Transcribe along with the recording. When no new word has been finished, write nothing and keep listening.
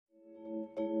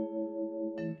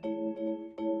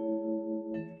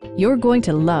You're going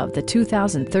to love the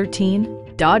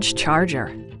 2013 Dodge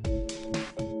Charger.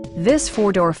 This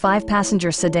four-door,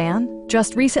 five-passenger sedan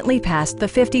just recently passed the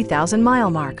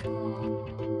 50,000-mile mark.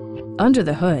 Under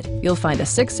the hood, you'll find a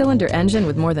six-cylinder engine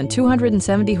with more than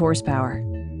 270 horsepower.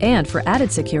 And for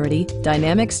added security,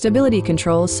 dynamic stability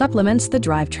control supplements the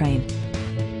drivetrain.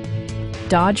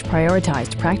 Dodge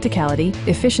prioritized practicality,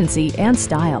 efficiency, and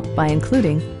style by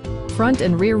including front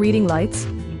and rear reading lights,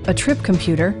 a trip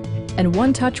computer, and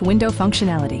one-touch window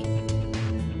functionality.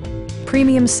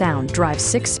 Premium sound drives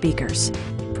 6 speakers,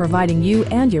 providing you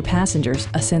and your passengers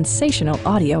a sensational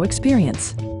audio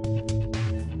experience.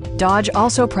 Dodge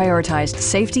also prioritized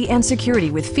safety and security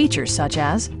with features such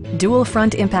as dual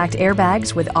front impact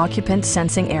airbags with occupant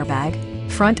sensing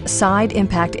airbag, front side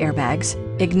impact airbags,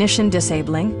 ignition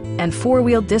disabling, and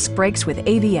four-wheel disc brakes with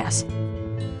ABS.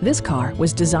 This car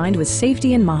was designed with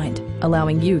safety in mind,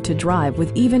 allowing you to drive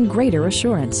with even greater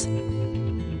assurance.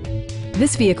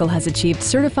 This vehicle has achieved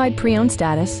certified pre-owned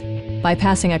status by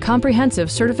passing a comprehensive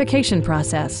certification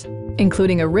process,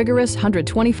 including a rigorous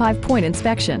 125-point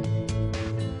inspection.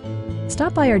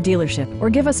 Stop by our dealership or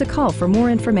give us a call for more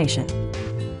information.